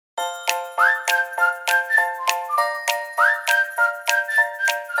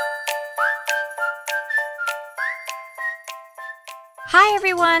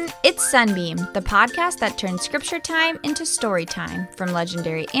everyone, it's Sunbeam, the podcast that turns scripture time into story time. From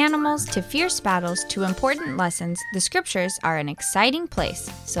legendary animals to fierce battles to important lessons, the scriptures are an exciting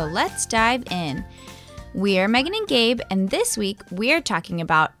place. So let's dive in. We are Megan and Gabe, and this week we are talking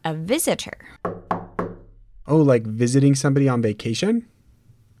about a visitor. Oh, like visiting somebody on vacation?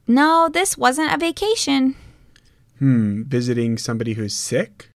 No, this wasn't a vacation. Visiting somebody who's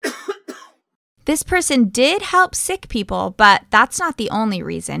sick? This person did help sick people, but that's not the only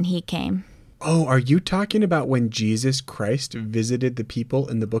reason he came. Oh, are you talking about when Jesus Christ visited the people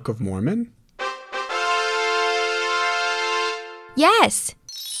in the Book of Mormon? Yes.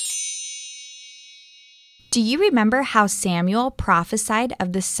 Do you remember how Samuel prophesied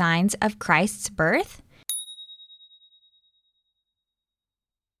of the signs of Christ's birth?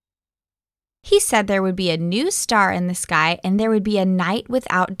 He said there would be a new star in the sky and there would be a night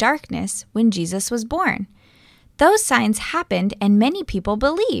without darkness when Jesus was born. Those signs happened and many people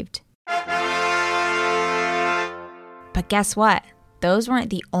believed. But guess what? Those weren't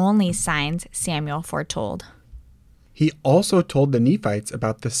the only signs Samuel foretold. He also told the Nephites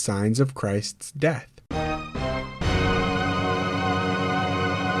about the signs of Christ's death.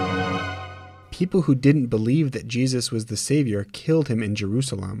 People who didn't believe that Jesus was the Savior killed him in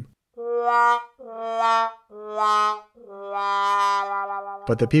Jerusalem.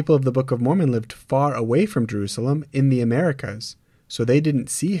 But the people of the Book of Mormon lived far away from Jerusalem in the Americas, so they didn't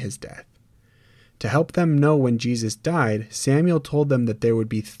see his death. To help them know when Jesus died, Samuel told them that there would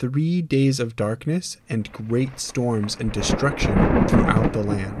be 3 days of darkness and great storms and destruction throughout the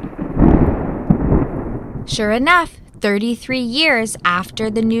land. Sure enough, 33 years after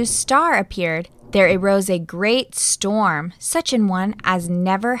the new star appeared, there arose a great storm, such an one as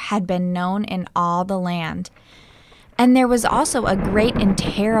never had been known in all the land. And there was also a great and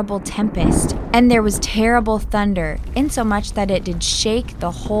terrible tempest, and there was terrible thunder, insomuch that it did shake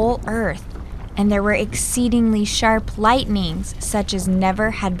the whole earth. And there were exceedingly sharp lightnings, such as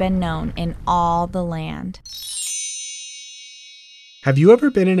never had been known in all the land. Have you ever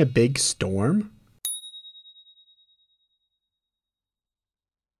been in a big storm?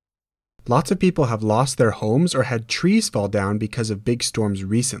 Lots of people have lost their homes or had trees fall down because of big storms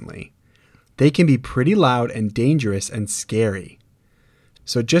recently. They can be pretty loud and dangerous and scary.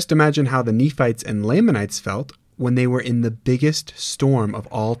 So just imagine how the Nephites and Lamanites felt when they were in the biggest storm of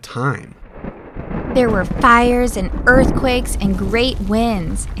all time. There were fires and earthquakes and great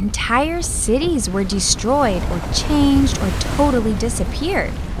winds. Entire cities were destroyed or changed or totally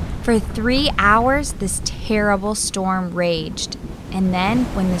disappeared. For 3 hours, this terrible storm raged. And then,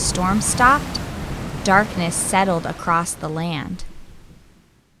 when the storm stopped, darkness settled across the land.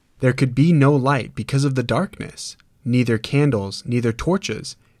 There could be no light because of the darkness. Neither candles, neither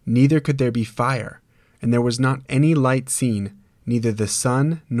torches, neither could there be fire. And there was not any light seen, neither the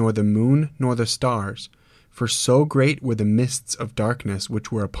sun, nor the moon, nor the stars. For so great were the mists of darkness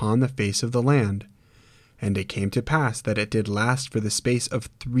which were upon the face of the land. And it came to pass that it did last for the space of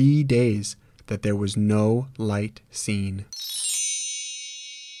 3 days, that there was no light seen.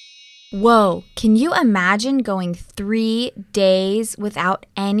 Whoa, can you imagine going 3 days without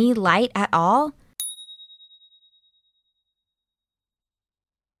any light at all?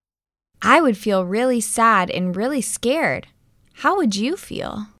 I would feel really sad and really scared. How would you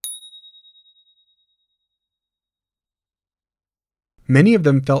feel? Many of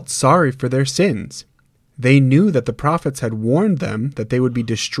them felt sorry for their sins. They knew that the prophets had warned them that they would be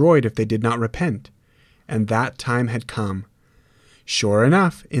destroyed if they did not repent, and that time had come. Sure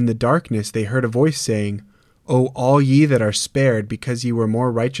enough, in the darkness they heard a voice saying, O all ye that are spared, because ye were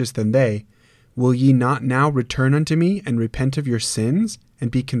more righteous than they, will ye not now return unto me, and repent of your sins, and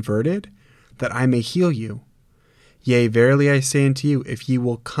be converted, that I may heal you? Yea, verily I say unto you, if ye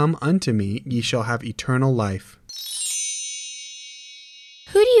will come unto me, ye shall have eternal life.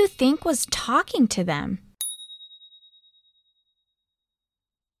 Who do you think was talking to them?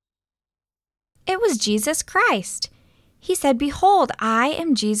 It was Jesus Christ. He said, Behold, I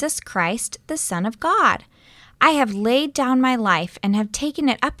am Jesus Christ, the Son of God. I have laid down my life and have taken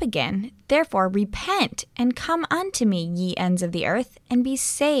it up again. Therefore repent and come unto me, ye ends of the earth, and be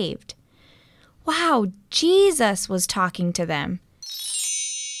saved. Wow, Jesus was talking to them.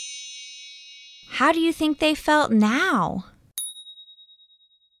 How do you think they felt now?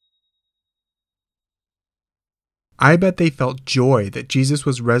 I bet they felt joy that Jesus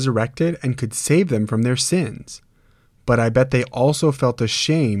was resurrected and could save them from their sins. But I bet they also felt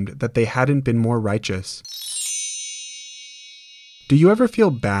ashamed that they hadn't been more righteous. Do you ever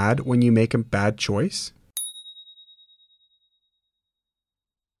feel bad when you make a bad choice?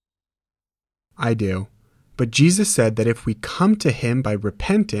 I do. But Jesus said that if we come to him by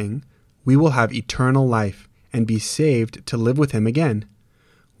repenting, we will have eternal life and be saved to live with him again.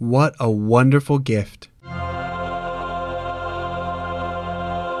 What a wonderful gift!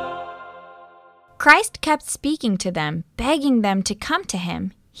 Christ kept speaking to them, begging them to come to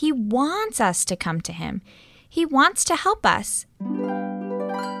him. He wants us to come to him. He wants to help us.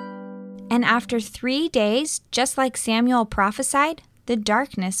 And after 3 days, just like Samuel prophesied, the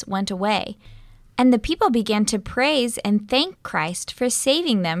darkness went away. And the people began to praise and thank Christ for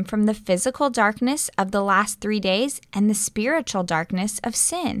saving them from the physical darkness of the last 3 days and the spiritual darkness of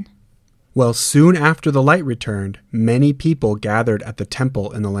sin. Well, soon after the light returned, many people gathered at the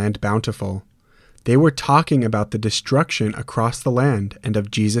temple in the land Bountiful. They were talking about the destruction across the land and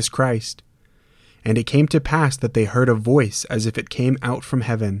of Jesus Christ. And it came to pass that they heard a voice as if it came out from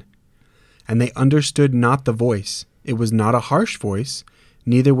heaven. And they understood not the voice. It was not a harsh voice,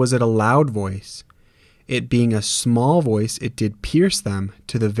 neither was it a loud voice. It being a small voice, it did pierce them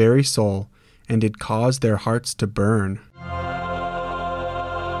to the very soul, and did cause their hearts to burn.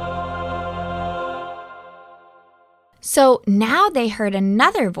 So now they heard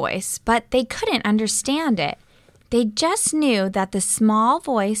another voice, but they couldn't understand it. They just knew that the small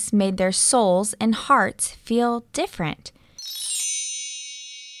voice made their souls and hearts feel different.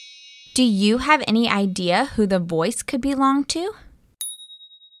 Do you have any idea who the voice could belong to?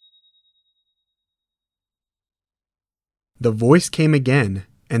 The voice came again,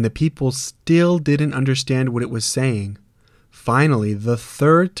 and the people still didn't understand what it was saying. Finally, the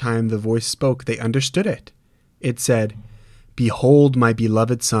third time the voice spoke, they understood it. It said, "Behold my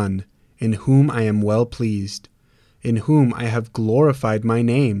beloved Son, in whom I am well pleased, in whom I have glorified my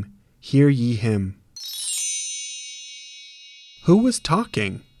name. Hear ye him." Who was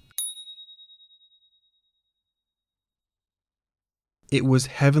talking? It was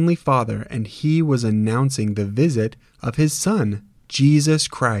Heavenly Father, and he was announcing the visit of his Son, Jesus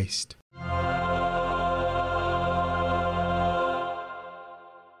Christ.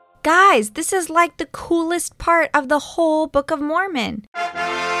 Guys, this is like the coolest part of the whole Book of Mormon.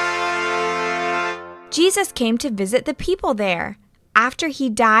 Jesus came to visit the people there. After he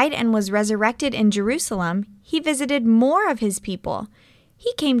died and was resurrected in Jerusalem, he visited more of his people.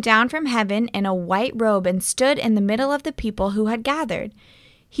 He came down from heaven in a white robe and stood in the middle of the people who had gathered.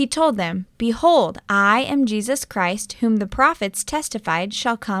 He told them, "Behold, I am Jesus Christ, whom the prophets testified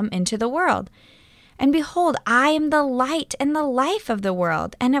shall come into the world. And behold, I am the light and the life of the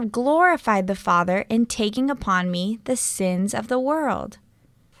world, and have glorified the Father in taking upon me the sins of the world."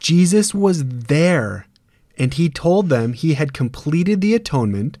 Jesus was there, and he told them he had completed the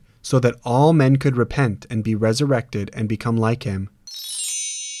atonement so that all men could repent and be resurrected and become like him.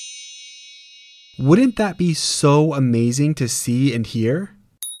 Wouldn't that be so amazing to see and hear?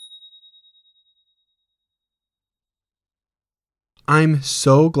 I'm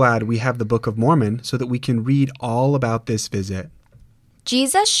so glad we have the Book of Mormon so that we can read all about this visit.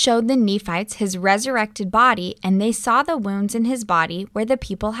 Jesus showed the Nephites his resurrected body, and they saw the wounds in his body where the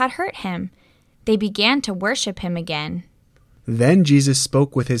people had hurt him. They began to worship him again. Then Jesus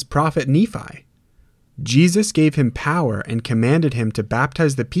spoke with his prophet Nephi. Jesus gave him power and commanded him to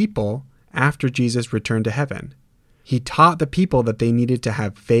baptize the people after Jesus returned to heaven. He taught the people that they needed to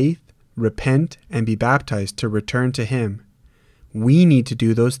have faith, repent, and be baptized to return to him. We need to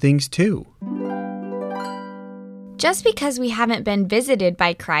do those things too. Just because we haven't been visited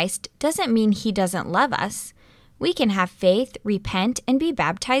by Christ doesn't mean he doesn't love us. We can have faith, repent, and be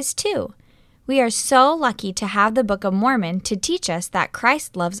baptized too. We are so lucky to have the Book of Mormon to teach us that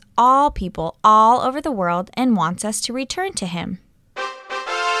Christ loves all people all over the world and wants us to return to him.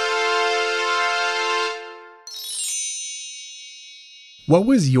 What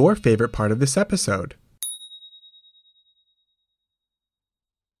was your favorite part of this episode?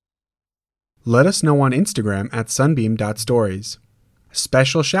 Let us know on Instagram at sunbeam.stories.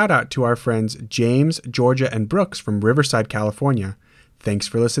 Special shout out to our friends James, Georgia, and Brooks from Riverside, California. Thanks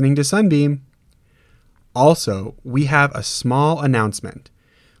for listening to Sunbeam. Also, we have a small announcement.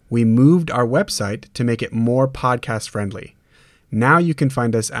 We moved our website to make it more podcast friendly. Now you can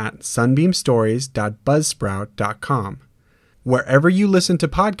find us at sunbeamstories.buzzsprout.com. Wherever you listen to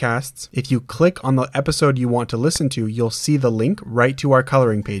podcasts, if you click on the episode you want to listen to, you'll see the link right to our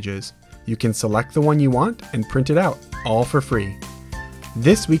coloring pages. You can select the one you want and print it out, all for free.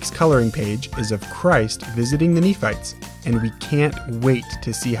 This week's coloring page is of Christ visiting the Nephites, and we can't wait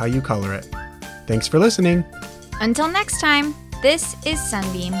to see how you color it. Thanks for listening. Until next time, this is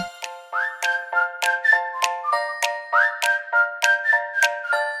Sunbeam.